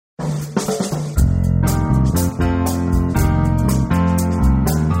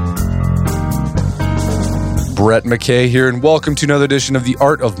Brett McKay here, and welcome to another edition of the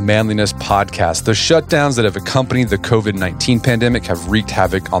Art of Manliness podcast. The shutdowns that have accompanied the COVID-19 pandemic have wreaked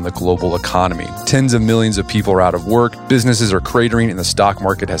havoc on the global economy. Tens of millions of people are out of work, businesses are cratering, and the stock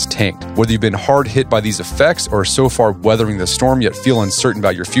market has tanked. Whether you've been hard hit by these effects or are so far weathering the storm yet feel uncertain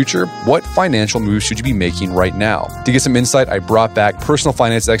about your future, what financial moves should you be making right now? To get some insight, I brought back personal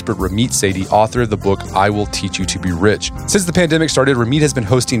finance expert Ramit Sethi, author of the book, I Will Teach You to Be Rich. Since the pandemic started, Ramit has been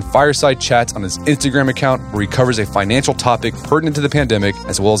hosting fireside chats on his Instagram account where he covers a financial topic pertinent to the pandemic,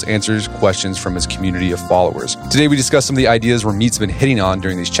 as well as answers questions from his community of followers. Today, we discuss some of the ideas Ramit's been hitting on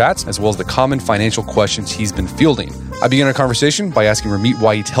during these chats, as well as the common financial questions he's been fielding. I begin our conversation by asking Ramit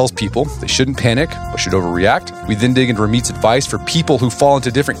why he tells people they shouldn't panic but should overreact. We then dig into Ramit's advice for people who fall into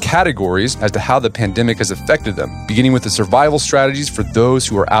different categories as to how the pandemic has affected them, beginning with the survival strategies for those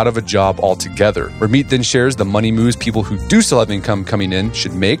who are out of a job altogether. Ramit then shares the money moves people who do still have income coming in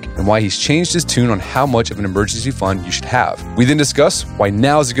should make, and why he's changed his tune on how much of an emergency fund you should have. We then discuss why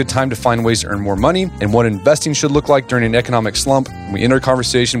now is a good time to find ways to earn more money and what investing should look like during an economic slump. And we end our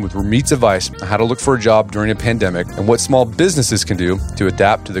conversation with Ramit's advice on how to look for a job during a pandemic and what small businesses can do to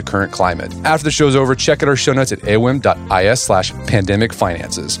adapt to the current climate. After the show's over, check out our show notes at aom.is/pandemic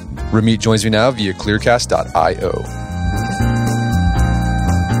finances. Ramit joins me now via clearcast.io.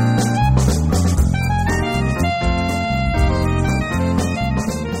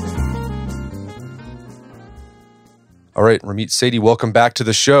 All right, Ramit Sethi, welcome back to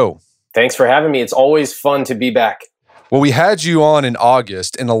the show. Thanks for having me. It's always fun to be back. Well, we had you on in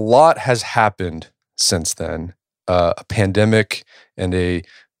August, and a lot has happened since then. A pandemic and a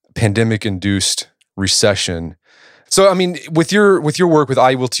pandemic-induced recession. So, I mean, with your work with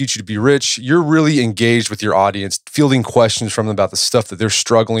I Will Teach You to Be Rich, you're really engaged with your audience, fielding questions from them about the stuff that they're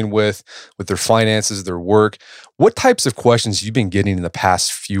struggling with their finances, their work. What types of questions have you been getting in the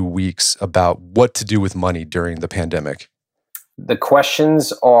past few weeks about what to do with money during the pandemic? The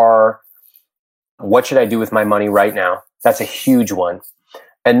questions are, what should I do with my money right now? That's a huge one.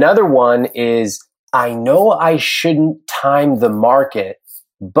 Another one is, I know I shouldn't time the market,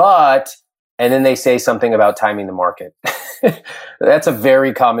 but, and then they say something about timing the market. That's a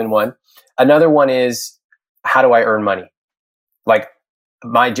very common one. Another one is, how do I earn money? Like,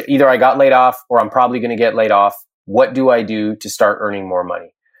 either I got laid off or I'm probably going to get laid off. What do I do to start earning more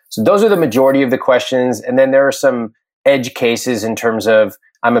money? So those are the majority of the questions. And then there are some edge cases in terms of,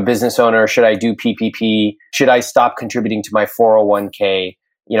 I'm a business owner. Should I do PPP? Should I stop contributing to my 401k?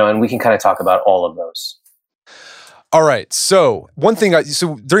 And we can kind of talk about all of those. All right. So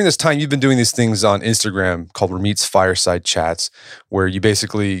so during this time, you've been doing these things on Instagram called Ramit's Fireside Chats, where you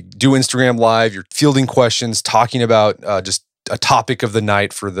basically do Instagram Live, you're fielding questions, talking about just a topic of the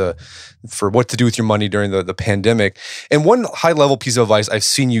night for what to do with your money during the pandemic. And one high level piece of advice I've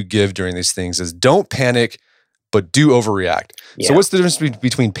seen you give during these things is don't panic, but do overreact. Yeah. So what's the difference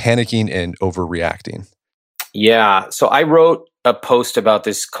between panicking and overreacting? Yeah. So I wrote a post about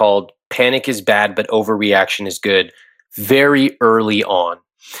this called Panic is Bad, but Overreaction is Good very early on.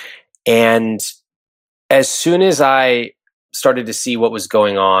 And as soon as I started to see what was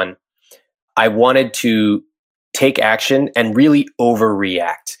going on, I wanted to take action and really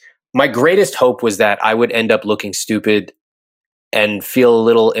overreact. My greatest hope was that I would end up looking stupid and feel a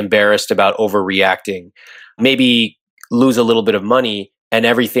little embarrassed about overreacting, maybe lose a little bit of money, and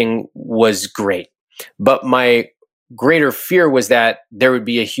everything was great. But my greater fear was that there would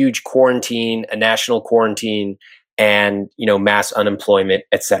be a huge quarantine, a national quarantine, and mass unemployment,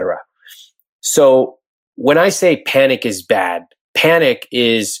 etc. So when I say panic is bad, panic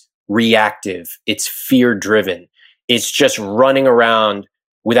is reactive. It's fear-driven. It's just running around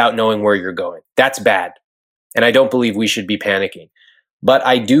without knowing where you're going. That's bad. And I don't believe we should be panicking. But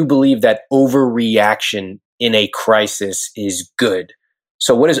I do believe that overreaction in a crisis is good.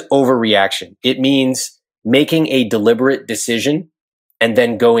 So what is overreaction? It means making a deliberate decision and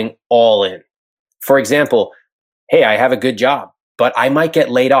then going all in. For example, hey, I have a good job, but I might get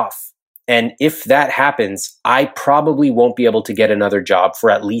laid off. And if that happens, I probably won't be able to get another job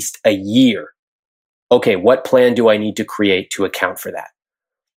for at least a year. Okay, what plan do I need to create to account for that?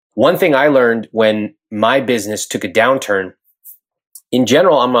 One thing I learned when my business took a downturn, in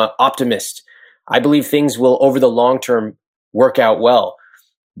general, I'm an optimist. I believe things will, over the long term, work out well.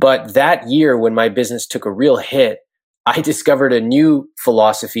 But that year, when my business took a real hit, I discovered a new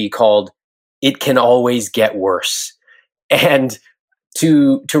philosophy called "it can always get worse." And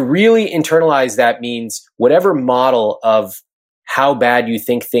to really internalize that means whatever model of how bad you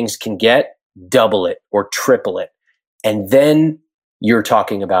think things can get, double it or triple it. And then you're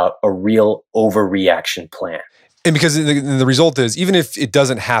talking about a real overreaction plan. And because the result is, even if it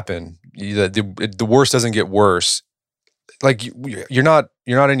doesn't happen, the worst doesn't get worse, like you're not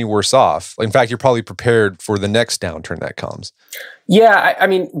any worse off. In fact, you're probably prepared for the next downturn that comes. Yeah, I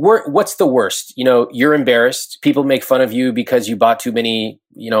mean, what's the worst? You're embarrassed. People make fun of you because you bought too many,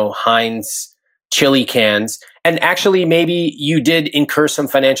 Heinz chili cans. And actually, maybe you did incur some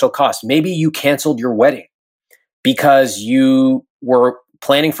financial cost. Maybe you canceled your wedding because you were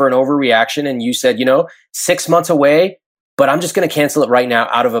planning for an overreaction and you said, 6 months away, but I'm just going to cancel it right now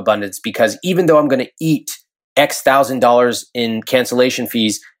out of abundance, because even though I'm going to eat X $1,000 in cancellation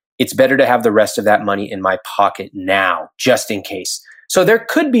fees, it's better to have the rest of that money in my pocket now, just in case. So there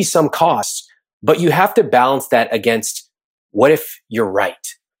could be some costs, but you have to balance that against, what if you're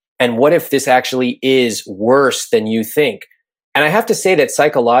right? And what if this actually is worse than you think? And I have to say that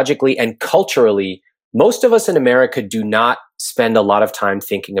psychologically and culturally, most of us in America do not spend a lot of time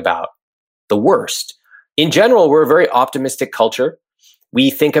thinking about the worst. In general, we're a very optimistic culture. We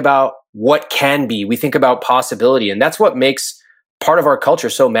think about what can be. We think about possibility. And that's what makes part of our culture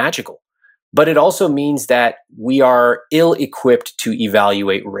so magical. But it also means that we are ill-equipped to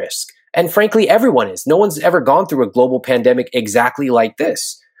evaluate risk. And frankly, everyone is. No one's ever gone through a global pandemic exactly like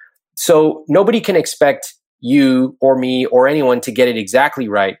this. So nobody can expect you or me or anyone to get it exactly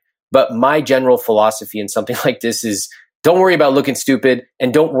right. But my general philosophy in something like this is, don't worry about looking stupid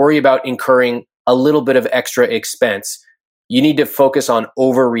and don't worry about incurring a little bit of extra expense. You need to focus on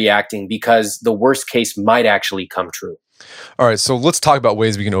overreacting, because the worst case might actually come true. All right, so let's talk about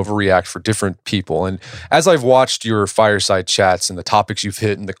ways we can overreact for different people. And as I've watched your fireside chats and the topics you've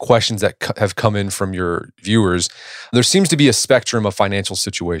hit and the questions that have come in from your viewers, there seems to be a spectrum of financial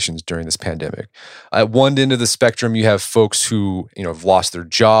situations during this pandemic. At one end of the spectrum, you have folks who have lost their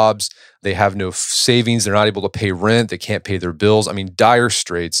jobs. They have no savings. They're not able to pay rent. They can't pay their bills. I mean, dire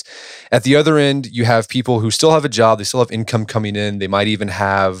straits. At the other end, you have people who still have a job. They still have income coming in. They might even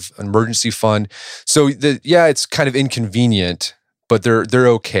have an emergency fund. So it's kind of inconvenient, but they're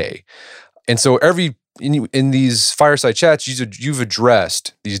okay. And so in these fireside chats, you've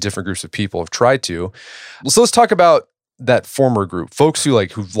addressed these different groups of people, have tried to. So let's talk about that former group, folks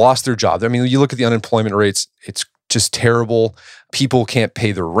who've lost their job. I mean, you look at the unemployment rates, it's just terrible. People can't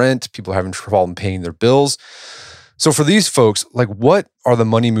pay their rent. People are having trouble paying their bills. So for these folks, what are the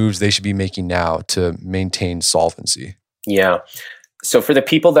money moves they should be making now to maintain solvency? Yeah. So for the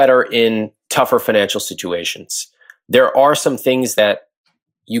people that are in tougher financial situations, there are some things that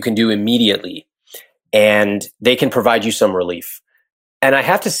you can do immediately, and they can provide you some relief. And I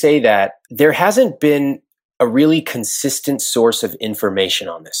have to say that there hasn't been a really consistent source of information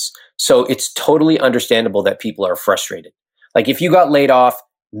on this. So it's totally understandable that people are frustrated. Like if you got laid off,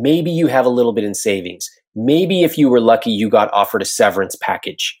 maybe you have a little bit in savings. Maybe if you were lucky, you got offered a severance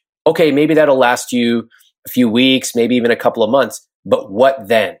package. Okay, maybe that'll last you a few weeks, maybe even a couple of months. But what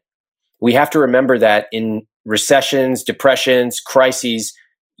then? We have to remember that in recessions, depressions, crises,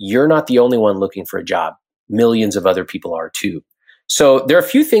 you're not the only one looking for a job. Millions of other people are too. So there are a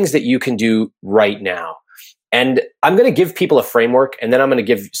few things that you can do right now. And I'm going to give people a framework, and then I'm going to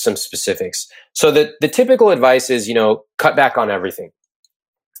give some specifics. So the typical advice is, cut back on everything.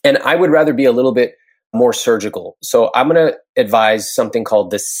 And I would rather be a little bit more surgical. So I'm going to advise something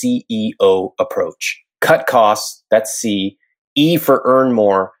called the CEO approach. Cut costs, that's C, E for earn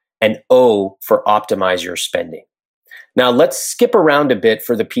more, and O for optimize your spending. Now let's skip around a bit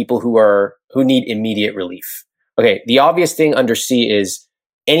for the people who need immediate relief. Okay, the obvious thing under C is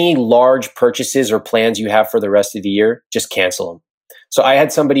any large purchases or plans you have for the rest of the year, just cancel them. So I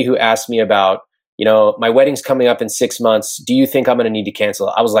had somebody who asked me about, my wedding's coming up in 6 months. Do you think I'm going to need to cancel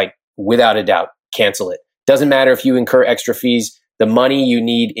it? I was like, without a doubt, cancel it. Doesn't matter if you incur extra fees. The money you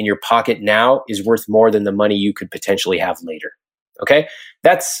need in your pocket now is worth more than the money you could potentially have later. Okay?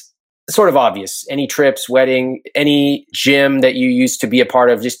 That's sort of obvious. Any trips, wedding, any gym that you used to be a part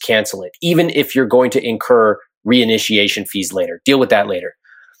of, just cancel it. Even if you're going to incur reinitiation fees later. Deal with that later.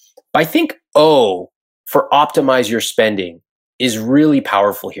 I think O for optimize your spending is really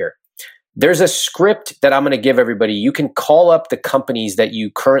powerful here. There's a script that I'm going to give everybody. You can call up the companies that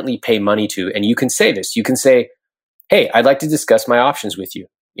you currently pay money to, and you can say this. You can say, hey, I'd like to discuss my options with you.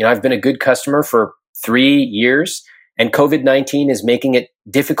 I've been a good customer for 3 years, and COVID-19 is making it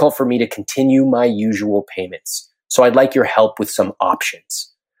difficult for me to continue my usual payments. So I'd like your help with some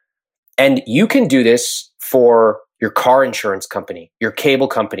options. And you can do this for your car insurance company, your cable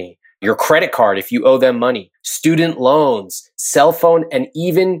company, your credit card if you owe them money, student loans, cell phone, and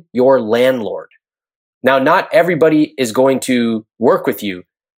even your landlord. Now, not everybody is going to work with you,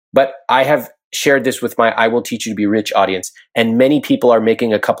 but I have shared this with my I Will Teach You to Be Rich audience, and many people are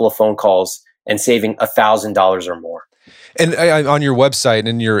making a couple of phone calls and saving $1,000 or more. And on your website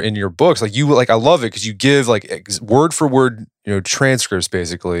and in your books, I love it because you give word for word, transcripts,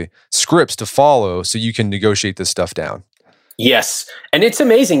 basically scripts to follow, so you can negotiate this stuff down. Yes, and it's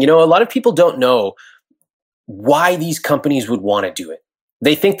amazing. A lot of people don't know why these companies would want to do it.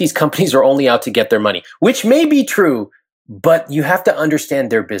 They think these companies are only out to get their money, which may be true, but you have to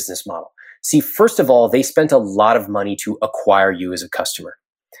understand their business model. See, first of all, they spent a lot of money to acquire you as a customer.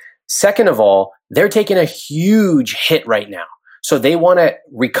 Second of all, they're taking a huge hit right now. So they want to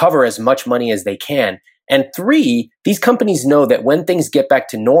recover as much money as they can. And three, these companies know that when things get back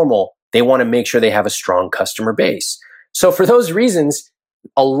to normal, they want to make sure they have a strong customer base. So for those reasons,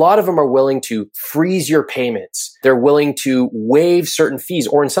 a lot of them are willing to freeze your payments. They're willing to waive certain fees,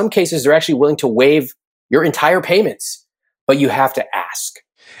 or in some cases, they're actually willing to waive your entire payments. But you have to ask.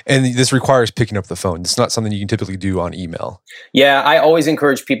 And this requires picking up the phone. It's not something you can typically do on email. Yeah, I always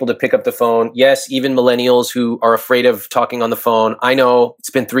encourage people to pick up the phone. Yes, even millennials who are afraid of talking on the phone. I know it's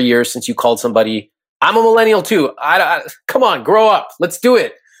been 3 years since you called somebody. I'm a millennial too. Come on, grow up. Let's do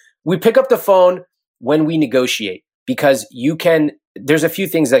it. We pick up the phone when we negotiate because there's a few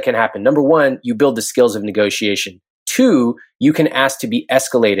things that can happen. Number one, you build the skills of negotiation. Two, you can ask to be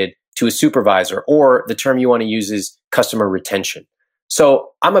escalated to a supervisor, or the term you want to use is customer retention. So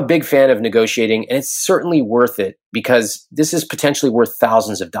I'm a big fan of negotiating, and it's certainly worth it because this is potentially worth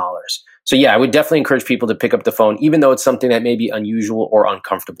thousands of dollars. So yeah, I would definitely encourage people to pick up the phone, even though it's something that may be unusual or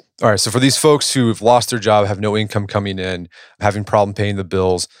uncomfortable. All right. So for these folks who have lost their job, have no income coming in, having problem paying the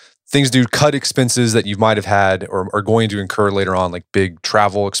bills, things to cut expenses that you might have had or are going to incur later on, like big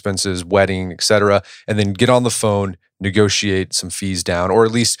travel expenses, wedding, et cetera, and then get on the phone, negotiate some fees down, or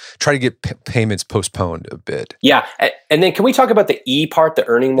at least try to get payments postponed a bit. Yeah. And then can we talk about the E part, the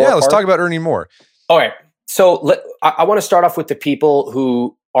earning more? Yeah, let's talk about earning more. All right. So I want to start off with the people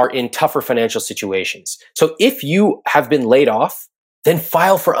who are in tougher financial situations. So if you have been laid off, then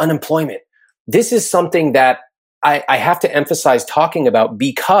file for unemployment. This is something that I have to emphasize talking about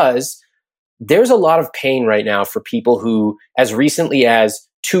because there's a lot of pain right now for people who, as recently as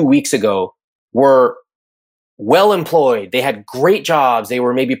 2 weeks ago, were well employed. They had great jobs. They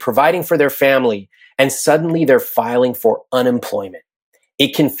were maybe providing for their family, and suddenly they're filing for unemployment.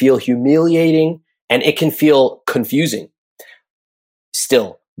 It can feel humiliating and it can feel confusing.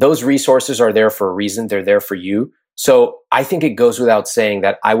 Still, those resources are there for a reason. They're there for you. So I think it goes without saying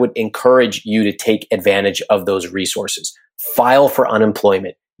that I would encourage you to take advantage of those resources. File for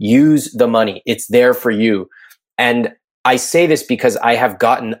unemployment. Use the money. It's there for you. And I say this because I have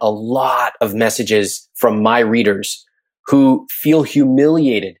gotten a lot of messages from my readers who feel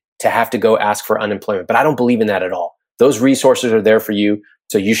humiliated to have to go ask for unemployment. But I don't believe in that at all. Those resources are there for you,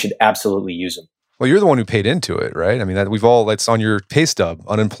 so you should absolutely use them. Well, you're the one who paid into it, right? I mean, that's on your pay stub,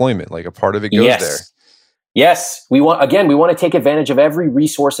 unemployment, like a part of it goes there. Yes. We want to take advantage of every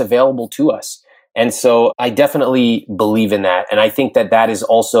resource available to us. And so I definitely believe in that. And I think that is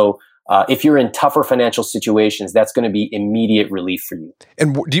also, if you're in tougher financial situations, that's going to be immediate relief for you.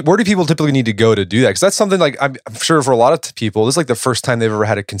 And where do people typically need to go to do that? Because that's something like, I'm sure for a lot of people, this is like the first time they've ever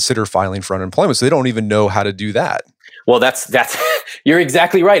had to consider filing for unemployment. So they don't even know how to do that. Well, that's you're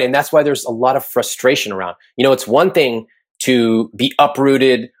exactly right. And that's why there's a lot of frustration around. It's one thing to be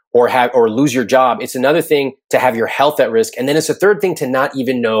uprooted or lose your job. It's another thing to have your health at risk. And then it's a third thing to not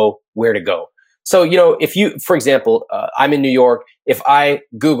even know where to go. So, if you, for example, I'm in New York, if I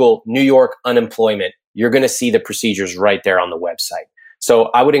Google New York unemployment, you're going to see the procedures right there on the website. So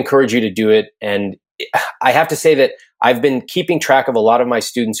I would encourage you to do it. And I have to say that I've been keeping track of a lot of my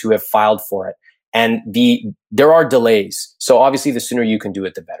students who have filed for it. And there are delays. So obviously the sooner you can do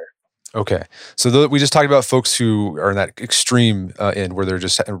it, the better. Okay. So we just talked about folks who are in that extreme end where they're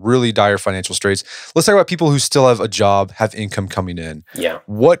just in really dire financial straits. Let's talk about people who still have a job, have income coming in. Yeah.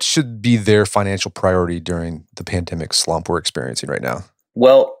 What should be their financial priority during the pandemic slump we're experiencing right now?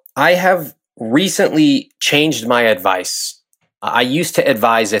 Well, I have recently changed my advice. I used to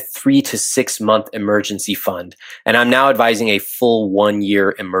advise a 3 to 6 month emergency fund, and I'm now advising a full 1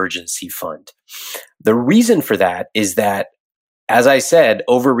 year emergency fund. The reason for that is that, as I said,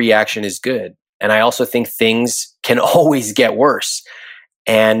 overreaction is good. And I also think things can always get worse.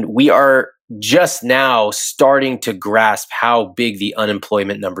 And we are just now starting to grasp how big the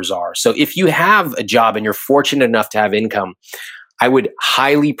unemployment numbers are. So if you have a job and you're fortunate enough to have income, I would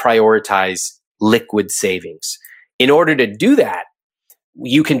highly prioritize liquid savings. In order to do that,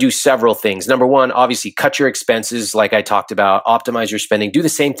 you can do several things. Number one, obviously cut your expenses like I talked about, optimize your spending, do the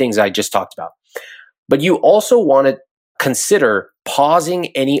same things I just talked about. But you also want to consider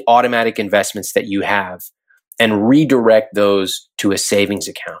pausing any automatic investments that you have and redirect those to a savings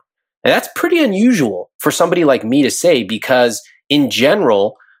account. And that's pretty unusual for somebody like me to say, because in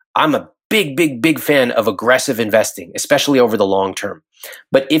general, I'm a big fan of aggressive investing, especially over the long term.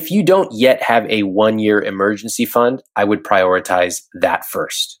 But if you don't yet have a 1-year emergency fund, I would prioritize that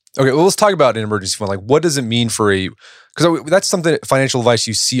first. Okay, well, let's talk about an emergency fund. Like, what does it mean for because that's something, financial advice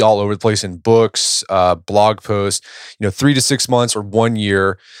you see all over the place in books, blog posts, 3 to 6 months or 1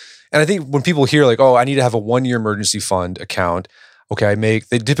 year. And I think when people hear like, oh, I need to have a 1-year emergency fund account. Okay,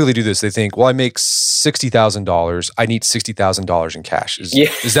 they typically do this. They think, well, I make $60,000. I need $60,000 in cash.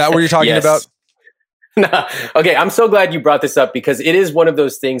 Is that what you're talking about? No. Okay, I'm so glad you brought this up, because it is one of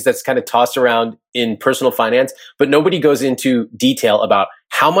those things that's kind of tossed around in personal finance, but nobody goes into detail about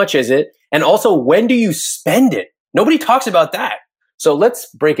how much is it, and also when do you spend it? Nobody talks about that. So let's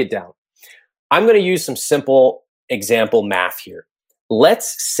break it down. I'm going to use some simple example math here.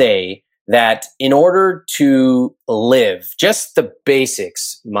 Let's say that in order to live, just the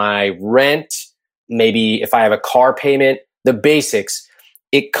basics, my rent, maybe if I have a car payment, the basics,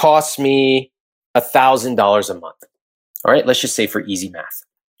 it costs me $1,000 a month. All right, let's just say for easy math.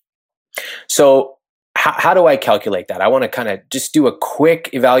 So how do I calculate that? I want to kind of just do a quick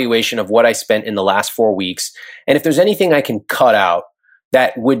evaluation of what I spent in the last 4 weeks. And if there's anything I can cut out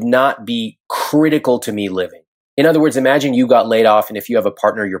that would not be critical to me living. In other words, imagine you got laid off, and if you have a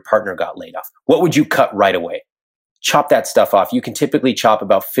partner, your partner got laid off. What would you cut right away? Chop that stuff off. You can typically chop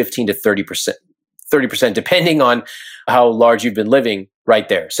about 15 to 30%, depending on how large you've been living right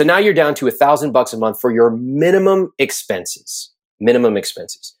there. So now you're down to $1,000 a month for your minimum expenses.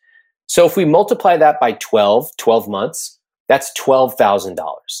 So if we multiply that by 12 months, that's $12,000.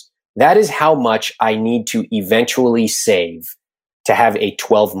 That is how much I need to eventually save to have a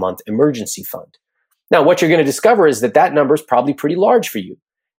 12-month emergency fund. Now, what you're going to discover is that number is probably pretty large for you.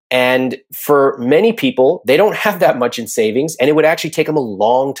 And for many people, they don't have that much in savings, and it would actually take them a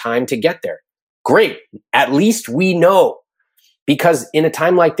long time to get there. Great. At least we know. Because in a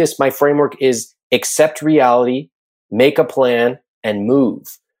time like this, my framework is accept reality, make a plan, and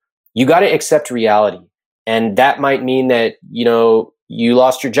move. You got to accept reality. And that might mean that, you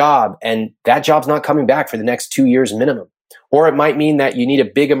lost your job and that job's not coming back for the next 2 years minimum. Or it might mean that you need a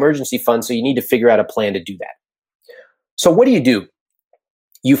big emergency fund, so you need to figure out a plan to do that. So what do?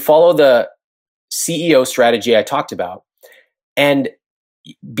 You follow the CEO strategy I talked about. And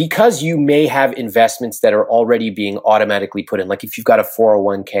because you may have investments that are already being automatically put in, like if you've got a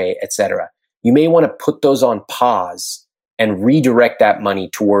 401k, et cetera, you may want to put those on pause and redirect that money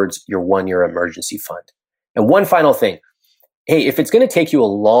towards your 1-year emergency fund. And one final thing. Hey, if it's going to take you a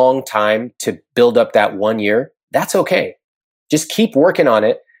long time to build up that 1 year, that's okay. Just keep working on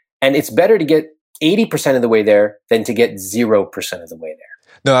it. And it's better to get 80% of the way there than to get 0% of the way there.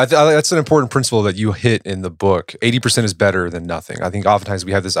 No, that's an important principle that you hit in the book. 80% is better than nothing. I think oftentimes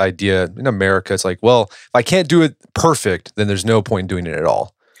we have this idea in America, it's like, well, if I can't do it perfect, then there's no point in doing it at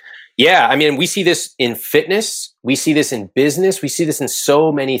all. Yeah, I mean, we see this in fitness, we see this in business, we see this in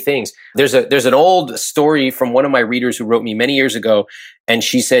so many things. There's an old story from one of my readers who wrote me many years ago, and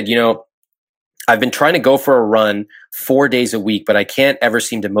she said, I've been trying to go for a run 4 days a week, but I can't ever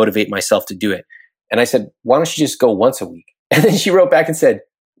seem to motivate myself to do it. And I said, why don't you just go once a week? And then she wrote back and said,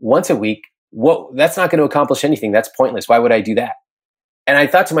 once a week? That's not going to accomplish anything. That's pointless. Why would I do that? And I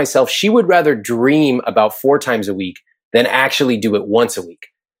thought to myself, she would rather dream about 4 times a week than actually do it once a week.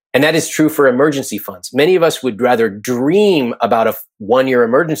 And that is true for emergency funds. Many of us would rather dream about a 1-year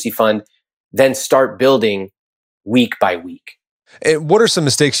emergency fund than start building week by week. And what are some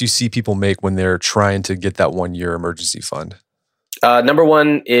mistakes you see people make when they're trying to get that 1-year emergency fund? Number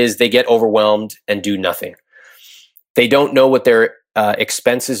one is they get overwhelmed and do nothing. They don't know what their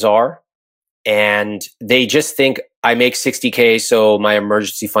expenses are, and they just think, I make $60K, so my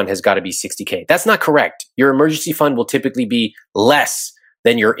emergency fund has got to be $60K. That's not correct. Your emergency fund will typically be less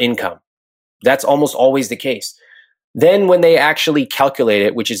than your income. That's almost always the case. Then when they actually calculate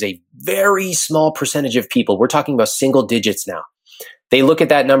it, which is a very small percentage of people, we're talking about single digits now. They look at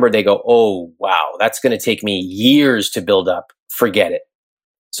that number, they go, oh, wow, that's going to take me years to build up. Forget it.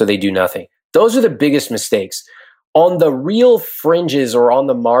 So they do nothing. Those are the biggest mistakes. On the real fringes or on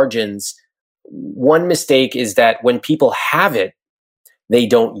the margins, one mistake is that when people have it, they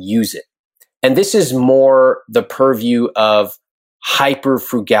don't use it. And this is more the purview of hyper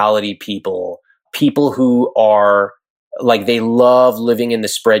frugality people who are like, they love living in the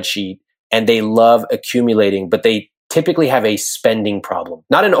spreadsheet and they love accumulating, but they typically have a spending problem,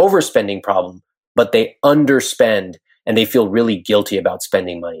 not an overspending problem, but they underspend and they feel really guilty about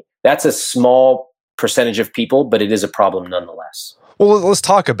spending money. That's a small percentage of people, but it is a problem nonetheless. Well, let's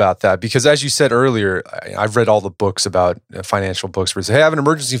talk about that because as you said earlier, I've read all the books about financial books where they say, hey, I have an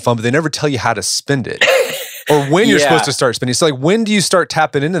emergency fund, but they never tell you how to spend it or when you're supposed to start spending. So like, when do you start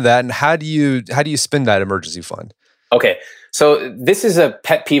tapping into that and how do you spend that emergency fund? Okay. So this is a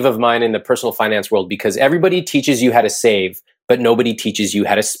pet peeve of mine in the personal finance world because everybody teaches you how to save, but nobody teaches you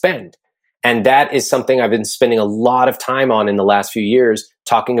how to spend. And that is something I've been spending a lot of time on in the last few years,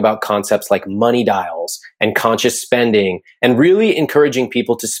 talking about concepts like money dials and conscious spending and really encouraging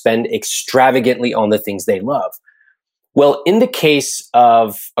people to spend extravagantly on the things they love. Well, in the case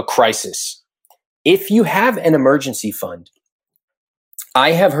of a crisis, if you have an emergency fund,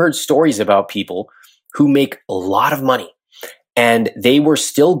 I have heard stories about people who make a lot of money and they were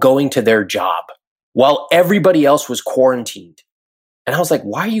still going to their job while everybody else was quarantined. And I was like,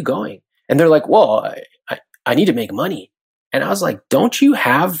 why are you going? And they're like, well, I need to make money. And I was like, don't you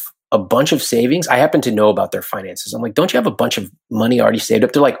have a bunch of savings? I happen to know about their finances. I'm like, don't you have a bunch of money already saved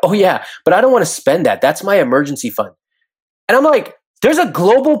up? They're like, oh yeah, but I don't want to spend that. That's my emergency fund. And I'm like, there's a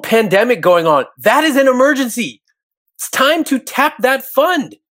global pandemic going on. That is an emergency. It's time to tap that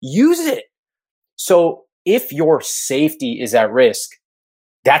fund. Use it. So if your safety is at risk,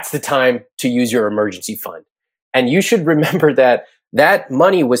 that's the time to use your emergency fund. And you should remember that that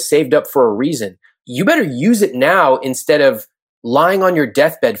money was saved up for a reason. You better use it now instead of lying on your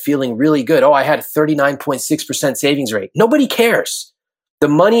deathbed feeling really good. Oh, I had a 39.6% savings rate. Nobody cares. The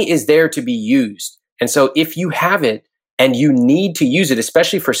money is there to be used. And so if you have it and you need to use it,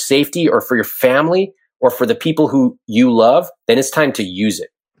 especially for safety or for your family or for the people who you love, then it's time to use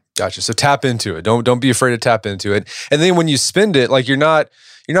it. Gotcha. So tap into it. Don't be afraid to tap into it. And then when you spend it, like you're not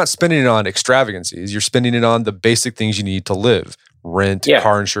spending it on extravagancies. You're spending it on the basic things you need to live. Rent,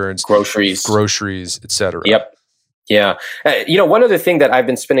 car insurance, groceries, etc. Yep. Yeah. One other thing that I've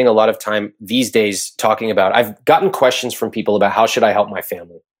been spending a lot of time these days talking about, I've gotten questions from people about how should I help my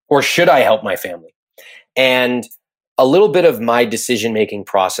family or should I help my family? And a little bit of my decision-making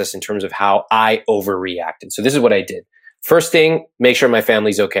process in terms of how I overreacted. So this is what I did. First thing, make sure my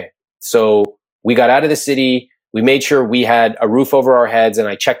family's okay. So we got out of the city. We made sure we had a roof over our heads and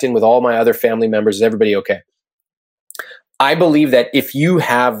I checked in with all my other family members. Is everybody okay? I believe that if you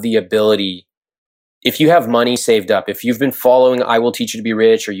have the ability, if you have money saved up, if you've been following I Will Teach You to Be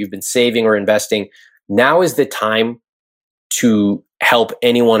Rich or you've been saving or investing, now is the time to help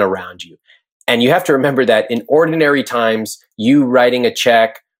anyone around you. And you have to remember that in ordinary times, you writing a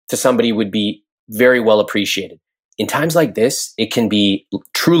check to somebody would be very well appreciated. In times like this, it can be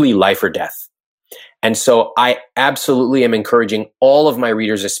truly life or death. And so I absolutely am encouraging all of my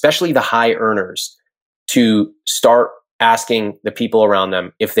readers, especially the high earners, to start asking the people around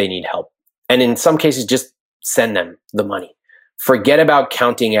them if they need help. And in some cases, just send them the money. Forget about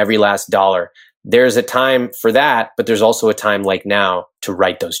counting every last dollar. There's a time for that, but there's also a time like now to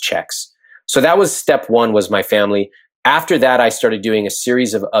write those checks. So that was step one, was my family. After that, I started doing a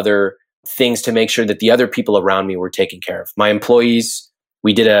series of other things to make sure that the other people around me were taken care of. My employees,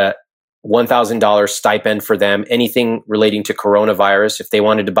 we did a $1,000 stipend for them, anything relating to coronavirus. If they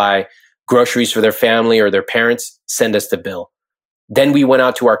wanted to buy groceries for their family or their parents, send us the bill. Then we went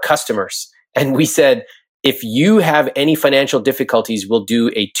out to our customers and we said, if you have any financial difficulties, we'll do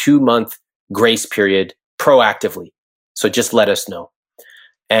a 2-month grace period proactively. So just let us know.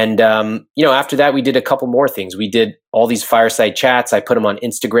 And, after that, we did a couple more things. We did all these fireside chats. I put them on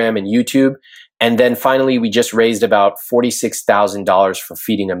Instagram and YouTube. And then finally, we just raised about $46,000 for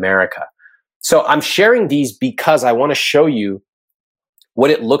Feeding America. So I'm sharing these because I want to show you what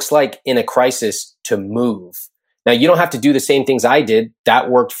it looks like in a crisis to move. Now, you don't have to do the same things I did. That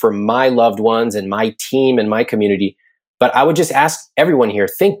worked for my loved ones and my team and my community. But I would just ask everyone here,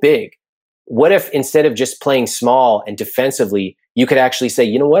 think big. What if instead of just playing small and defensively, you could actually say,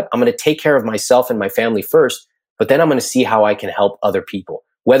 you know what? I'm going to take care of myself and my family first, but then I'm going to see how I can help other people,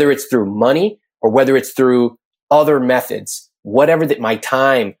 whether it's through money or whether it's through other methods, whatever that my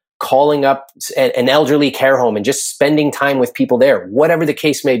time, calling up an elderly care home and just spending time with people there, whatever the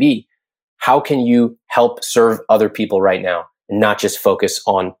case may be. How can you help serve other people right now and not just focus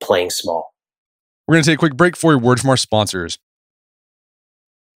on playing small? We're going to take a quick break for a word from our sponsors.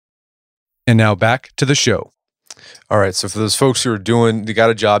 And now back to the show. All right. So for those folks who are they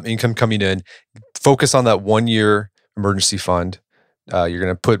got a job, income coming in, focus on that 1-year emergency fund. You're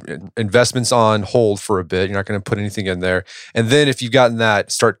going to put investments on hold for a bit. You're not going to put anything in there. And then if you've gotten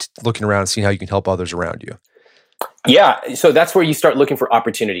that, start looking around and seeing how you can help others around you. Yeah. So that's where you start looking for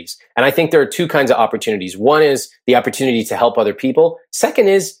opportunities. And I think there are two kinds of opportunities. One is the opportunity to help other people. Second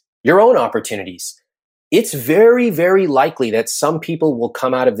is your own opportunities. It's very, very likely that some people will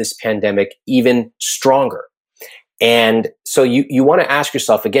come out of this pandemic even stronger. And so you want to ask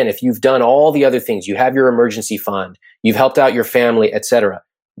yourself again, if you've done all the other things, you have your emergency fund, you've helped out your family, etc.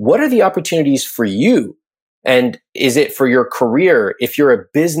 What are the opportunities for you? And is it for your career? If you're a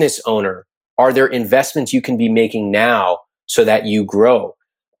business owner, are there investments you can be making now so that you grow?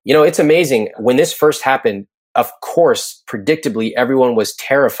 You know, it's amazing. When this first happened, of course, predictably, everyone was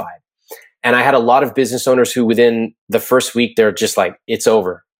terrified. And I had a lot of business owners who within the first week, they're just like, it's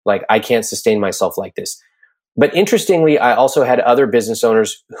over. Like, I can't sustain myself like this. But interestingly, I also had other business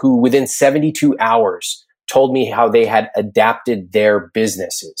owners who within 72 hours told me how they had adapted their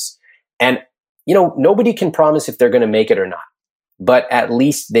businesses. And, you know, nobody can promise if they're going to make it or not, but at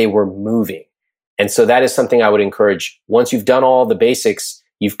least they were moving. And so that is something I would encourage. Once you've done all the basics,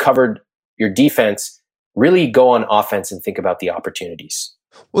 you've covered your defense, really go on offense and think about the opportunities.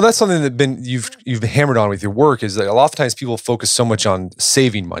 Well, that's something that you've hammered on with your work, is that a lot of times people focus so much on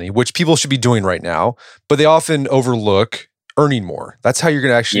saving money, which people should be doing right now, but they often overlook earning more. That's how you're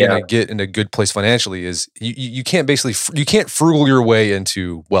going to actually get in a good place financially. Is you can't frugal your way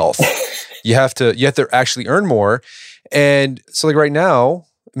into wealth. you have to actually earn more. And so, like right now,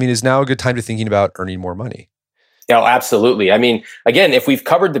 I mean, is now a good time to thinking about earning more money? Yeah, absolutely. I mean, again, if we've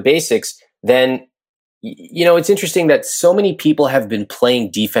covered the basics, then you know, it's interesting that so many people have been playing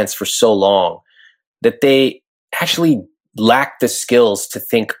defense for so long that they actually lack the skills to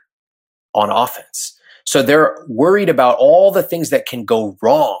think on offense. So they're worried about all the things that can go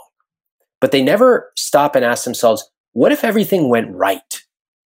wrong, but they never stop and ask themselves, what if everything went right?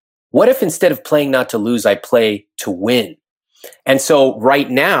 What if instead of playing not to lose, I play to win? And so right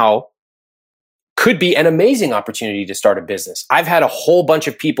now could be an amazing opportunity to start a business. I've had a whole bunch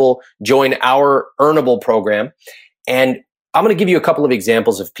of people join our Earnable program. And I'm going to give you a couple of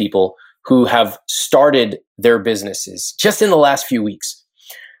examples of people who have started their businesses just in the last few weeks.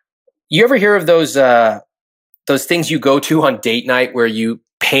 You ever hear of those things you go to on date night where you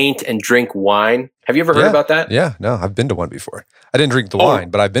paint and drink wine? Have you ever heard about that? Yeah, no, I've been to one before. I didn't drink the wine,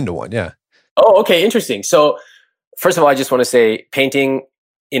 but I've been to one, yeah. Oh, okay, interesting. So first of all, I just want to say painting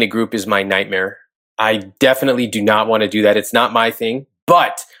in a group is my nightmare. I definitely do not want to do that. It's not my thing.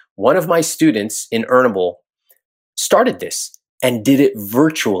 But one of my students in Earnable started this and did it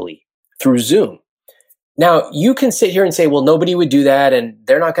virtually through Zoom. Now, you can sit here and say, well, nobody would do that and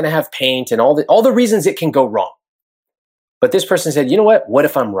they're not going to have paint and all the reasons it can go wrong. But this person said, you know what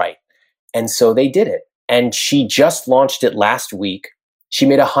if I'm right? And so they did it. And she just launched it last week. She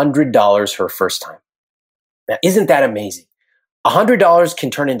made $100 her first time. Now, isn't that amazing? $100 can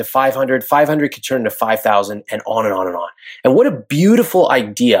turn into $500, $500 can turn into $5,000, and on and on and on. And what a beautiful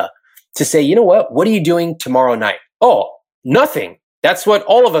idea to say, you know what are you doing tomorrow night? Oh, nothing. That's what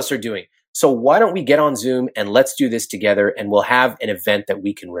all of us are doing. So why don't we get on Zoom and let's do this together and we'll have an event that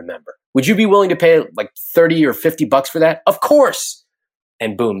we can remember. Would you be willing to pay like 30 or 50 bucks for that? Of course.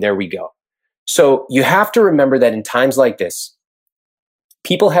 And boom, there we go. So you have to remember that in times like this,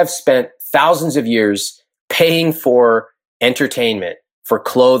 people have spent thousands of years paying for entertainment, for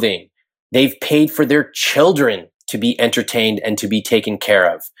clothing. They've paid for their children to be entertained and to be taken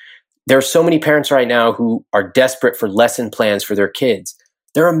care of. There are so many parents right now who are desperate for lesson plans for their kids.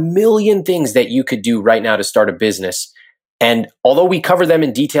 There are a million things that you could do right now to start a business. And although we cover them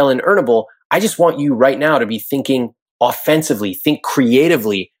in detail in Earnable, I just want you right now to be thinking offensively, think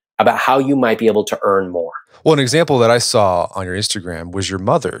creatively about how you might be able to earn more. Well, an example that I saw on your Instagram was your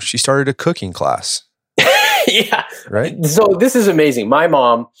mother. She started a cooking class. Yeah. Right. So this is amazing. My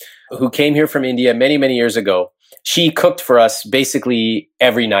mom, who came here from India many, many years ago, she cooked for us basically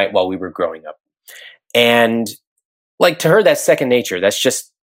every night while we were growing up. And like to her, that's second nature. That's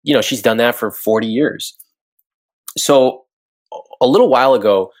just, you know, she's done that for 40 years. So a little while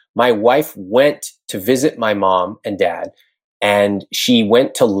ago, my wife went to visit my mom and dad, and she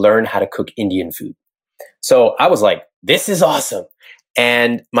went to learn how to cook Indian food. So I was like, this is awesome.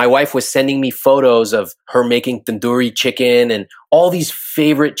 And my wife was sending me photos of her making tandoori chicken and all these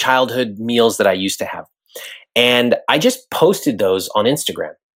favorite childhood meals that I used to have. And I just posted those on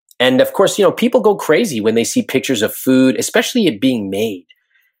Instagram. And of course, you know, people go crazy when they see pictures of food, especially it being made.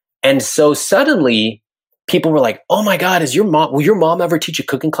 And so suddenly people were like, oh my God, will your mom ever teach a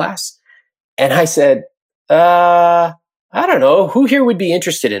cooking class? And I said, I don't know. Who here would be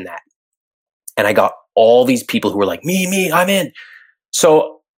interested in that? And I got all these people who were like, me, I'm in.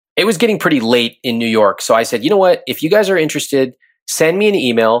 So it was getting pretty late in New York. So I said, you know what? If you guys are interested, send me an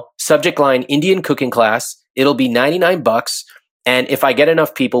email, subject line, Indian cooking class. It'll be $99. And if I get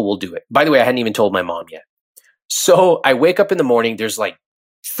enough people, we'll do it. By the way, I hadn't even told my mom yet. So I wake up in the morning, there's like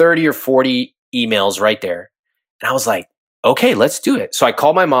 30 or 40 emails right there. And I was like, okay, let's do it. So I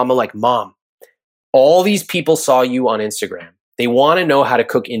called my mom. I'm like, Mom, All these people saw you on Instagram. They want to know how to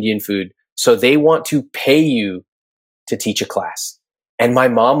cook Indian food. So they want to pay you to teach a class. And my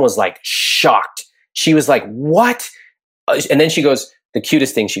mom was like shocked. She was like, what? And then she goes, the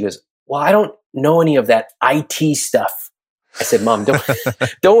cutest thing, she goes, well, I don't know any of that IT stuff. I said, Mom,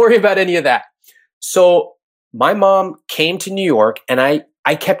 don't worry about any of that. So my mom came to New York, and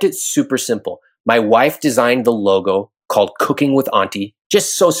I kept it super simple. My wife designed the logo called Cooking with Auntie.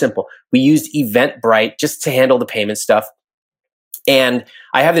 Just so simple. We used Eventbrite just to handle the payment stuff. And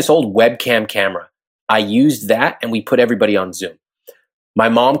I have this old webcam camera. I used that, and we put everybody on Zoom. My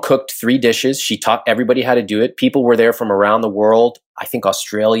mom cooked 3 dishes. She taught everybody how to do it. People were there from around the world. I think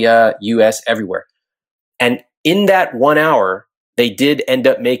Australia, US, everywhere. And in that 1 hour, they did end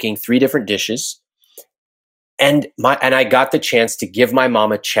up making 3 different dishes. And I got the chance to give my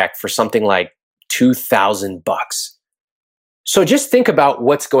mom a check for something like $2,000. So just think about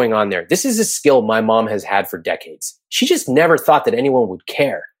what's going on there. This is a skill my mom has had for decades. She just never thought that anyone would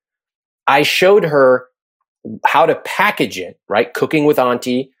care. I showed her how to package it, right? Cooking with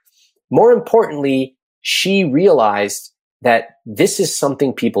Auntie. More importantly, she realized that this is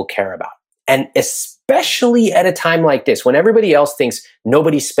something people care about. And especially at a time like this, when everybody else thinks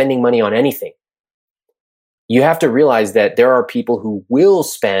nobody's spending money on anything, you have to realize that there are people who will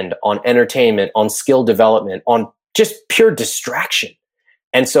spend on entertainment, on skill development, on just pure distraction.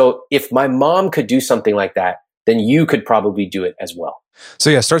 And so if my mom could do something like that, then you could probably do it as well. So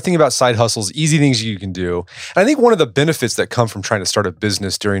yeah, start thinking about side hustles, easy things you can do. And I think one of the benefits that come from trying to start a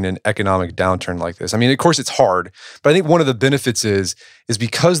business during an economic downturn like this, I mean, of course it's hard, but I think one of the benefits is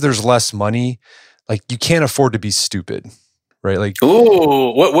because there's less money, like you can't afford to be stupid, right? Like,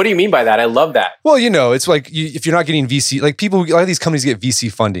 ooh, what do you mean by that? I love that. Well, it's like if you're not getting VC, like a lot of these companies get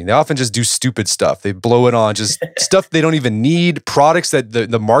VC funding. They often just do stupid stuff. They blow it on just stuff they don't even need, products that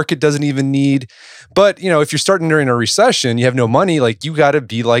the market doesn't even need. But, if you're starting during a recession, you have no money, like you got to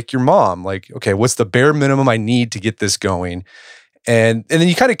be like your mom. Like, okay, what's the bare minimum I need to get this going? And then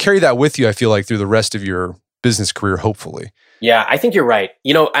you kind of carry that with you, I feel like, through the rest of your business career, hopefully. Yeah, I think you're right.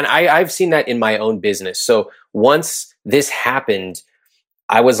 And I've seen that in my own business. So once this happened,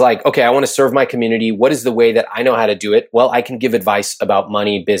 I was like, okay, I want to serve my community. What is the way that I know how to do it? Well, I can give advice about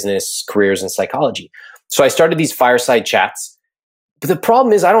money, business, careers, and psychology. So I started these fireside chats. But the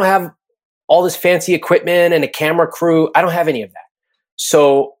problem is I don't have all this fancy equipment and a camera crew. I don't have any of that.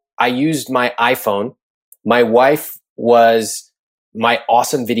 So I used my iPhone. My wife was my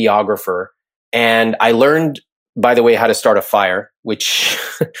awesome videographer. And I learned, by the way, how to start a fire, which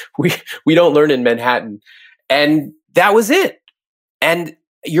we don't learn in Manhattan. And that was it. And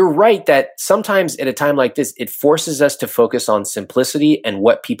you're right that sometimes at a time like this, it forces us to focus on simplicity and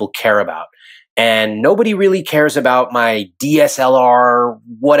what people care about. And nobody really cares about my DSLR,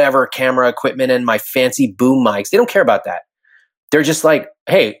 whatever camera equipment and my fancy boom mics. They don't care about that. They're just like,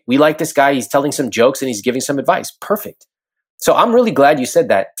 hey, we like this guy. He's telling some jokes and he's giving some advice. Perfect. So I'm really glad you said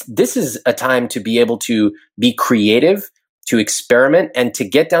that. This is a time to be able to be creative, to experiment, and to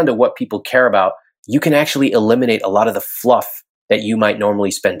get down to what people care about. You can actually eliminate a lot of the fluff that you might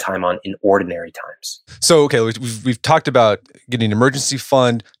normally spend time on in ordinary times. So, okay, we've talked about getting an emergency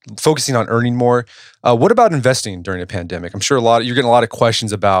fund, focusing on earning more. What about investing during a pandemic? I'm sure you're getting a lot of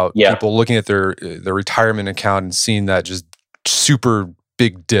questions about people looking at their retirement account and seeing that just super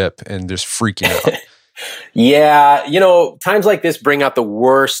big dip and just freaking out. Yeah, times like this bring out the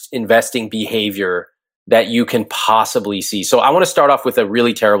worst investing behavior that you can possibly see. So I want to start off with a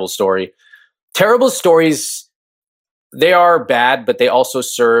really terrible story. Terrible stories, they are bad, but they also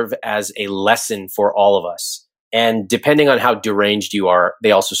serve as a lesson for all of us. And depending on how deranged you are,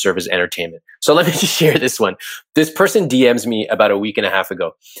 they also serve as entertainment. So let me just share this one. This person DMs me about a week and a half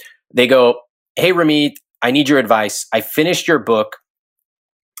ago. They go, hey, Ramit, I need your advice. I finished your book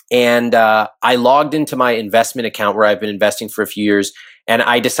and I logged into my investment account where I've been investing for a few years, and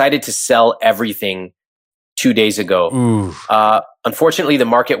I decided to sell everything 2 days ago. Unfortunately, the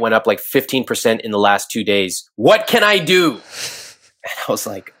market went up like 15% in the last 2 days. What can I do? And I was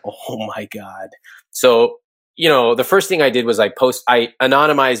like, oh my God. So, the first thing I did was I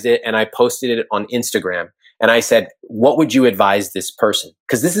anonymized it and I posted it on Instagram. And I said, what would you advise this person?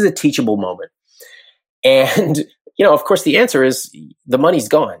 Because this is a teachable moment. And, of course, the answer is the money's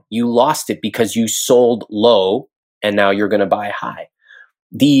gone. You lost it because you sold low and now you're going to buy high.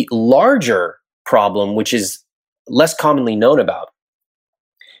 The larger problem, which is less commonly known about,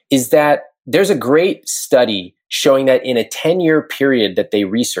 is that there's a great study showing that in a 10-year period that they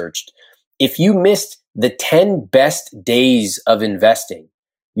researched, if you missed the 10 best days of investing,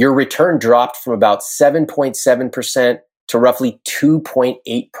 your return dropped from about 7.7% to roughly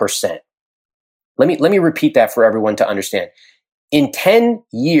 2.8%. Let me repeat that for everyone to understand. In 10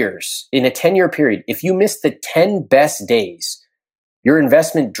 years, in a 10-year period, if you missed the 10 best days, your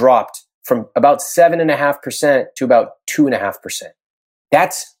investment dropped from about 7.5% to about 2.5%.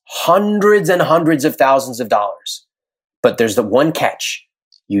 That's hundreds and hundreds of thousands of dollars. But there's the one catch.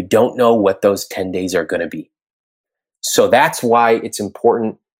 You don't know what those 10 days are going to be. So that's why it's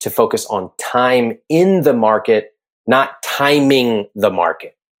important to focus on time in the market, not timing the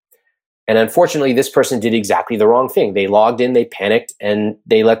market. And unfortunately, this person did exactly the wrong thing. They logged in, they panicked, and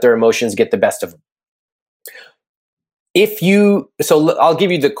they let their emotions get the best of them. So I'll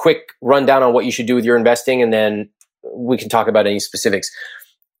give you the quick rundown on what you should do with your investing, and then we can talk about any specifics.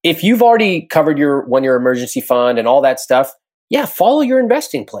 If you've already covered your 1-year emergency fund and all that stuff, yeah, follow your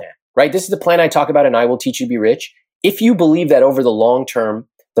investing plan, right? This is the plan I talk about, and I Will Teach You to Be Rich. If you believe that over the long term,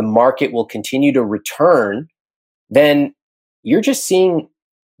 the market will continue to return, then you're just seeing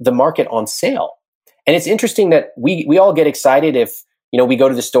the market on sale. And it's interesting that we all get excited if, we go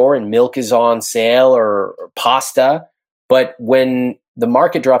to the store and milk is on sale or pasta. But when the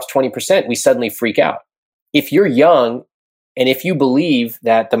market drops 20%, we suddenly freak out. If you're young and if you believe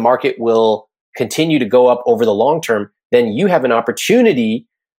that the market will continue to go up over the long term, then you have an opportunity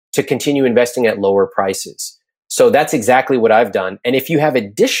to continue investing at lower prices. So that's exactly what I've done. And if you have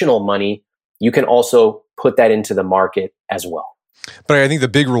additional money, you can also put that into the market as well. But I think the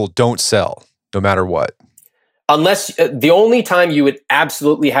big rule, don't sell no matter what. Unless the only time you would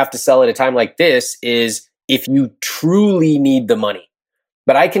absolutely have to sell at a time like this is if you truly need the money.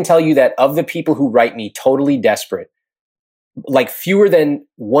 But I can tell you that of the people who write me totally desperate, like fewer than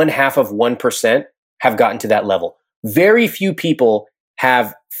 0.5% have gotten to that level. Very few people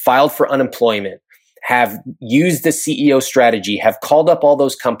have filed for unemployment, have used the CEO strategy, have called up all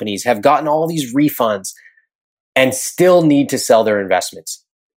those companies, have gotten all these refunds, and still need to sell their investments.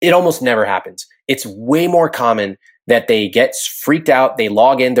 It almost never happens. It's way more common that they get freaked out, they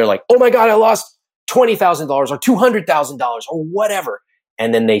log in, they're like, oh my God, I lost $20,000 or $200,000 or whatever.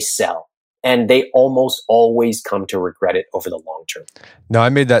 And then they sell. And they almost always come to regret it over the long term. No, I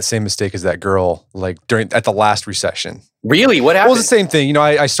made that same mistake as that girl, at the last recession. Really? What happened? Well, it was the same thing.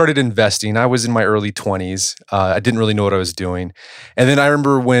 I started investing. I was in my early 20s. I didn't really know what I was doing. And then I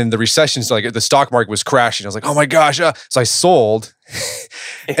remember when the recession, the stock market was crashing. I was like, oh my gosh. So I sold.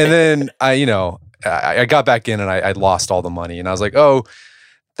 And then I got back in and I lost all the money. And I was like, oh,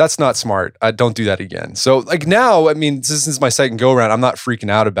 that's not smart. I don't do that again. So now, this is my second go around. I'm not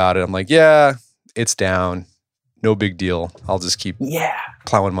freaking out about it. I'm like, yeah, it's down. No big deal. I'll just keep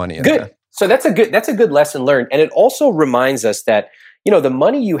plowing money in there. So that's a good lesson learned. And it also reminds us that, the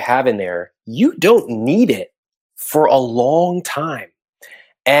money you have in there, you don't need it for a long time.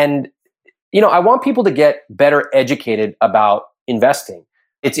 And, I want people to get better educated about investing.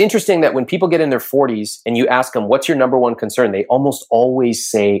 It's interesting that when people get in their 40s and you ask them, what's your number one concern? They almost always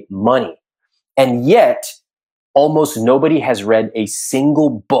say money. And yet, almost nobody has read a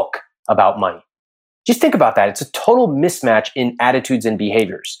single book about money. Just think about that. It's a total mismatch in attitudes and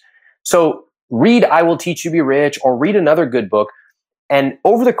behaviors. So read I Will Teach You to Be Rich or read another good book. And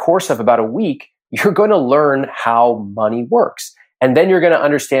over the course of about a week, you're going to learn how money works. And then you're going to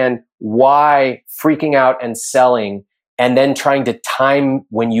understand why freaking out and selling and then trying to time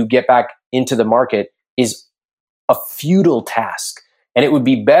when you get back into the market is a futile task. And it would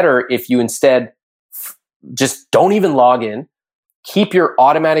be better if you instead just don't even log in, keep your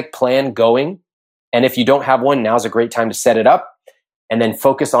automatic plan going. And if you don't have one, now's a great time to set it up and then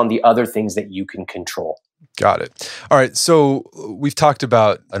focus on the other things that you can control. Got it. All right. So we've talked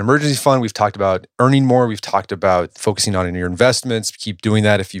about an emergency fund. We've talked about earning more. We've talked about focusing on your investments. Keep doing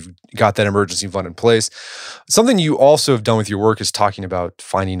that if you've got that emergency fund in place. Something you also have done with your work is talking about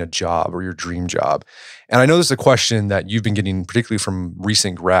finding a job or your dream job. And I know this is a question that you've been getting particularly from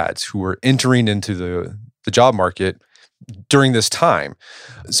recent grads who are entering into the job market during this time.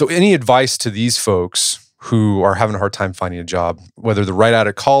 So any advice to these folks who are having a hard time finding a job, whether they're right out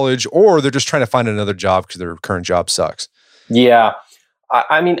of college or they're just trying to find another job because their current job sucks? Yeah.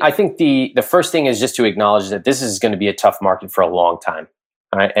 I think the first thing is just to acknowledge that this is going to be a tough market for a long time.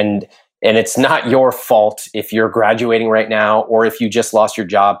 All right. And it's not your fault if you're graduating right now or if you just lost your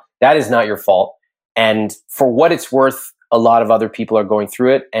job. That is not your fault. And for what it's worth, a lot of other people are going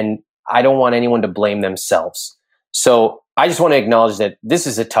through it. And I don't want anyone to blame themselves. So I just want to acknowledge that this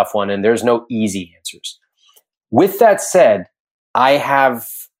is a tough one and there's no easy answers. With that said, I have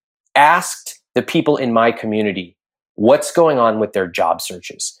asked the people in my community what's going on with their job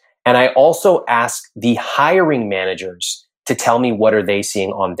searches. And I also asked the hiring managers to tell me what are they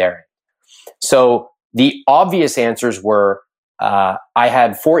seeing on their end. So the obvious answers were I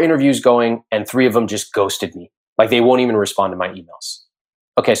had 4 interviews going and 3 of them just ghosted me. Like they won't even respond to my emails.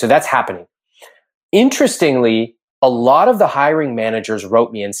 Okay, so that's happening. Interestingly, a lot of the hiring managers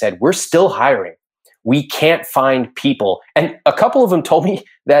wrote me and said, we're still hiring. We can't find people. And a couple of them told me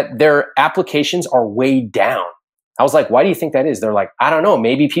that their applications are way down. I was like, why do you think that is? They're like, I don't know.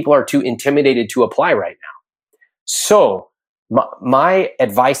 Maybe people are too intimidated to apply right now. So my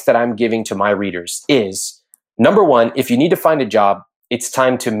advice that I'm giving to my readers is, number one, if you need to find a job, it's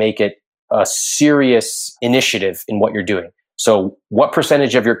time to make it a serious initiative in what you're doing. So what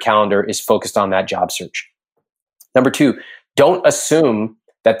percentage of your calendar is focused on that job search? Number 2, don't assume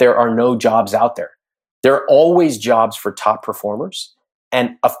that there are no jobs out there. There are always jobs for top performers.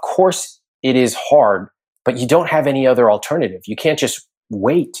 And of course, it is hard, but you don't have any other alternative. You can't just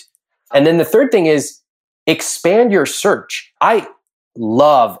wait. And then the third thing is expand your search. I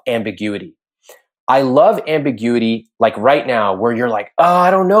love ambiguity. I love ambiguity like right now where you're like, oh,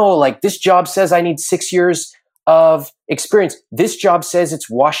 I don't know. Like this job says I need 6 years of experience. This job says it's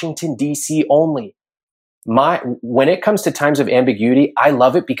Washington, D.C. only. When it comes to times of ambiguity, I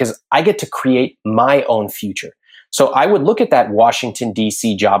love it because I get to create my own future. So I would look at that Washington,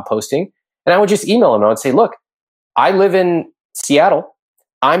 D.C. job posting and I would just email them. I would say, look, I live in Seattle.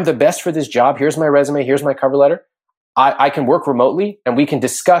 I'm the best for this job. Here's my resume. Here's my cover letter. I can work remotely and we can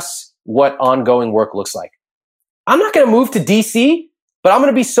discuss what ongoing work looks like. I'm not going to move to DC, but I'm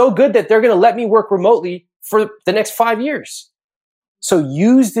going to be so good that they're going to let me work remotely for the next 5 years. So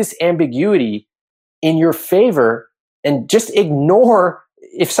use this ambiguity in your favor and just ignore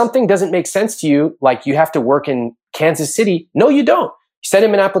if something doesn't make sense to you, like you have to work in Kansas City. No, you don't. Send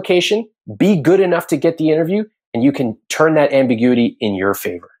him an application, be good enough to get the interview, and you can turn that ambiguity in your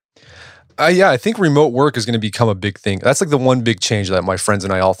favor. Yeah, I think remote work is going to become a big thing. That's like the one big change that my friends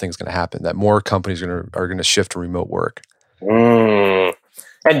and I all think is going to happen, that more companies are going to shift to remote work. And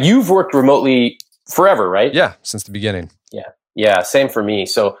you've worked remotely forever, right? Yeah, since the beginning. Yeah, same for me.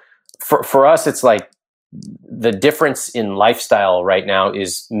 So for us, it's like the difference in lifestyle right now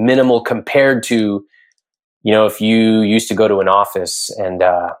is minimal compared to, if you used to go to an office and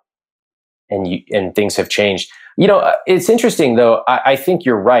things have changed. It's interesting though. I think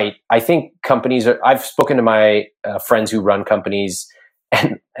you're right. I think companies I've spoken to my friends who run companies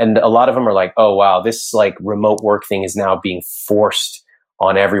and a lot of them are like, oh, wow, this like remote work thing is now being forced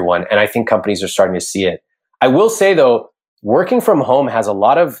on everyone. And I think companies are starting to see it. I will say though, working from home has a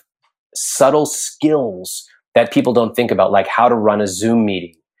lot of subtle skills that people don't think about, like how to run a Zoom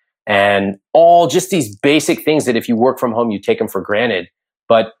meeting and all just these basic things that if you work from home, you take them for granted.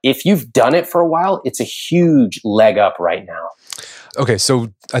 But if you've done it for a while, it's a huge leg up right now. Okay, so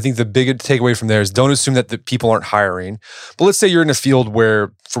I think the big takeaway from there is don't assume that the people aren't hiring. But let's say you're in a field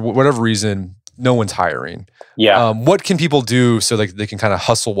where, for whatever reason, no one's hiring. Yeah. What can people do so they can kind of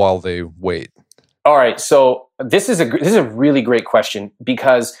hustle while they wait? All right. So this is a really great question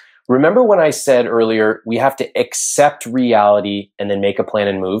because remember when I said earlier we have to accept reality and then make a plan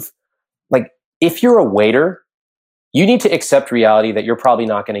and move? Like if you're a waiter, you need to accept reality that you're probably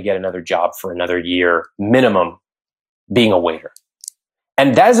not going to get another job for another year minimum being a waiter.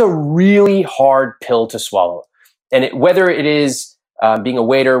 And that is a really hard pill to swallow. And whether it is being a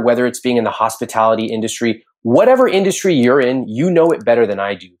waiter, whether it's being in the hospitality industry, whatever industry you're in, you know it better than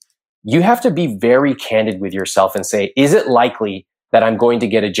I do. You have to be very candid with yourself and say, is it likely that I'm going to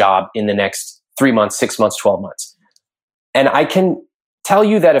get a job in the next 3 months, 6 months, 12 months? And I can tell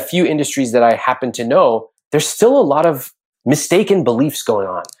you that a few industries that I happen to know, there's still a lot of mistaken beliefs going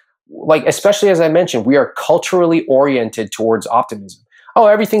on. Like, especially as I mentioned, we are culturally oriented towards optimism. Oh,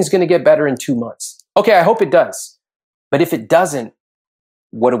 everything's going to get better in 2 months. Okay, I hope it does. But if it doesn't,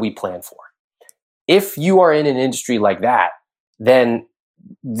 what do we plan for? If you are in an industry like that, then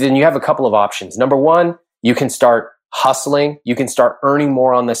you have a couple of options. Number one, you can start hustling. You can start earning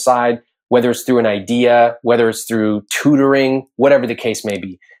more on the side, whether it's through an idea, whether it's through tutoring, whatever the case may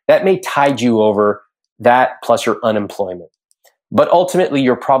be. That may tide you over that plus your unemployment. But ultimately,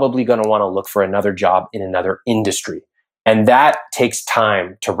 you're probably going to want to look for another job in another industry. And that takes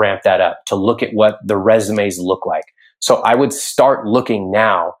time to ramp that up, to look at what the resumes look like. So I would start looking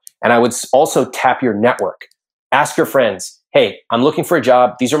now. And I would also tap your network. Ask your friends, hey, I'm looking for a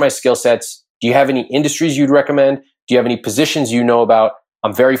job. These are my skill sets. Do you have any industries you'd recommend? Do you have any positions you know about?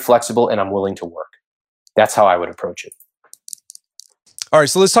 I'm very flexible and I'm willing to work. That's how I would approach it. All right,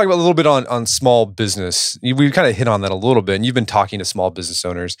 so let's talk about a little bit on small business. We've kind of hit on that a little bit, and you've been talking to small business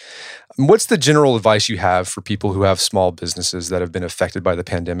owners. What's the general advice you have for people who have small businesses that have been affected by the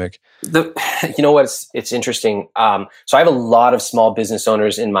pandemic? You know what? It's interesting. So I have a lot of small business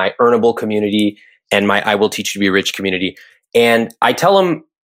owners in my Earnable community and my I Will Teach You to Be Rich community. And I tell them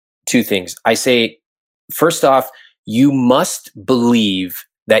two things. I say, first off, you must believe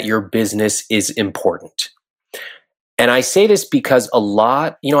that your business is important. And I say this because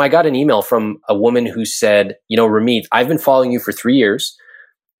I got an email from a woman who said, Ramit, I've been following you for 3 years.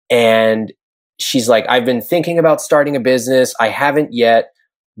 And she's like, I've been thinking about starting a business. I haven't yet,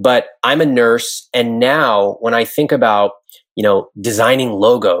 but I'm a nurse. And now when I think about, designing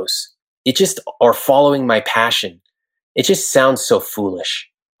logos, or following my passion, it just sounds so foolish.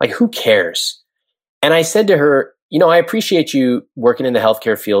 Like, who cares? And I said to her, I appreciate you working in the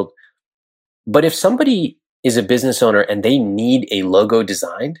healthcare field, but if somebody is a business owner and they need a logo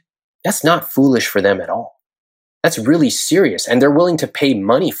designed, that's not foolish for them at all. That's really serious, and they're willing to pay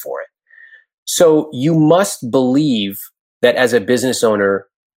money for it. So you must believe that as a business owner,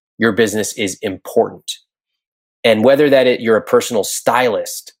 your business is important. And whether you're a personal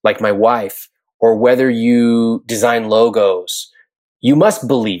stylist like my wife, or whether you design logos, you must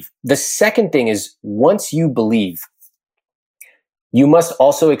believe. The second thing is, once you believe, you must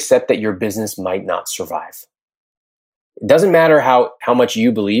also accept that your business might not survive. It doesn't matter how much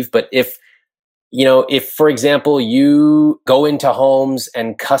you believe, but if, for example, you go into homes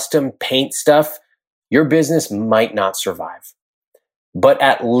and custom paint stuff, your business might not survive. But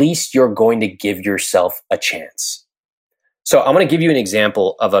at least you're going to give yourself a chance. So I'm going to give you an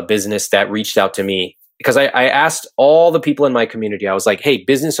example of a business that reached out to me, because I asked all the people in my community. I was like, hey,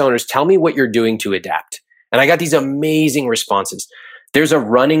 business owners, tell me what you're doing to adapt. And I got these amazing responses. There's a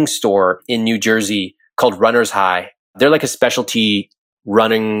running store in New Jersey called Runner's High. They're like a specialty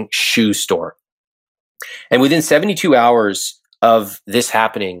running shoe store. And within 72 hours of this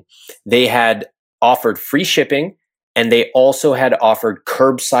happening, they had offered free shipping, and they also had offered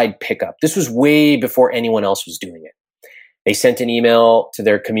curbside pickup. This was way before anyone else was doing it. They sent an email to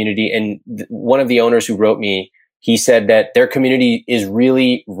their community, and one of the owners who wrote me, he said that their community is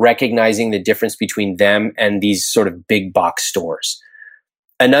really recognizing the difference between them and these sort of big box stores.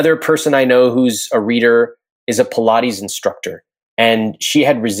 Another person I know who's a reader is a Pilates instructor, and she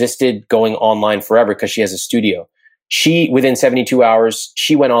had resisted going online forever because she has a studio. Within 72 hours,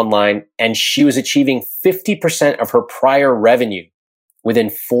 she went online, and she was achieving 50% of her prior revenue within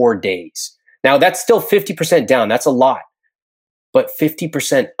 4 days. Now, that's still 50% down. That's a lot, but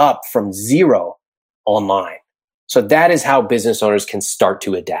 50% up from zero online. So that is how business owners can start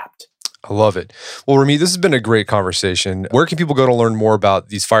to adapt. I love it. Well, Ramit, this has been a great conversation. Where can people go to learn more about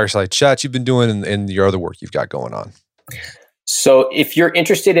these fireside chats you've been doing and your other work you've got going on? So if you're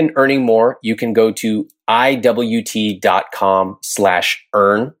interested in earning more, you can go to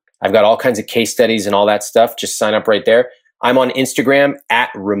iwt.com/earn. I've got all kinds of case studies and all that stuff. Just sign up right there. I'm on Instagram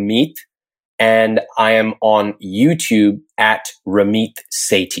 @Ramit, and I am on YouTube @Ramit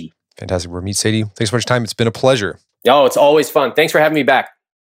Sethi. Fantastic. Ramit Sethi, thanks so much for your time. It's been a pleasure. Oh, it's always fun. Thanks for having me back.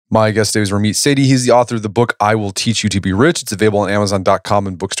 My guest today was Ramit Sethi. He's the author of the book, I Will Teach You to Be Rich. It's available on Amazon.com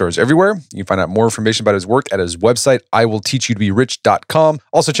and bookstores everywhere. You can find out more information about his work at his website, iwillteachyoutoberich.com.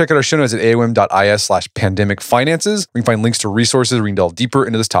 Also, check out our show notes at aom.is/pandemicfinances. We can find links to resources where we can delve deeper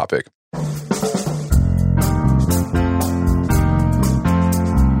into this topic.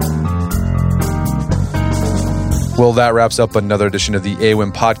 Well, that wraps up another edition of the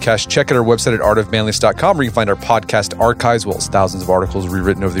AOM podcast. Check out our website at artofmanliness.com, where you can find our podcast archives, as well as thousands of articles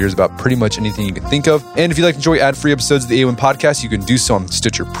rewritten over the years about pretty much anything you can think of. And if you'd like to enjoy ad-free episodes of the AOM podcast, you can do so on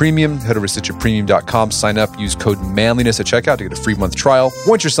Stitcher Premium. Head over to stitcherpremium.com, sign up, use code manliness at checkout to get a free month trial.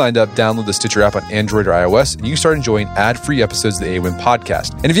 Once you're signed up, download the Stitcher app on Android or iOS, and you can start enjoying ad-free episodes of the AOM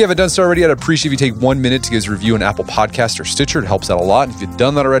podcast. And if you haven't done so already, I'd appreciate if you take 1 minute to give us a review on Apple Podcasts or Stitcher. It helps out a lot. And if you've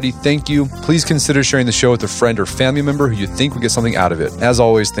done that already, thank you. Please consider sharing the show with a friend or family member who you think would get something out of it. As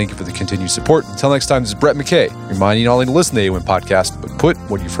always, thank you for the continued support. Until next time, this is Brett McKay, reminding you not only to listen to the AOM podcast, but put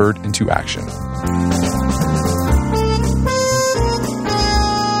what you've heard into action.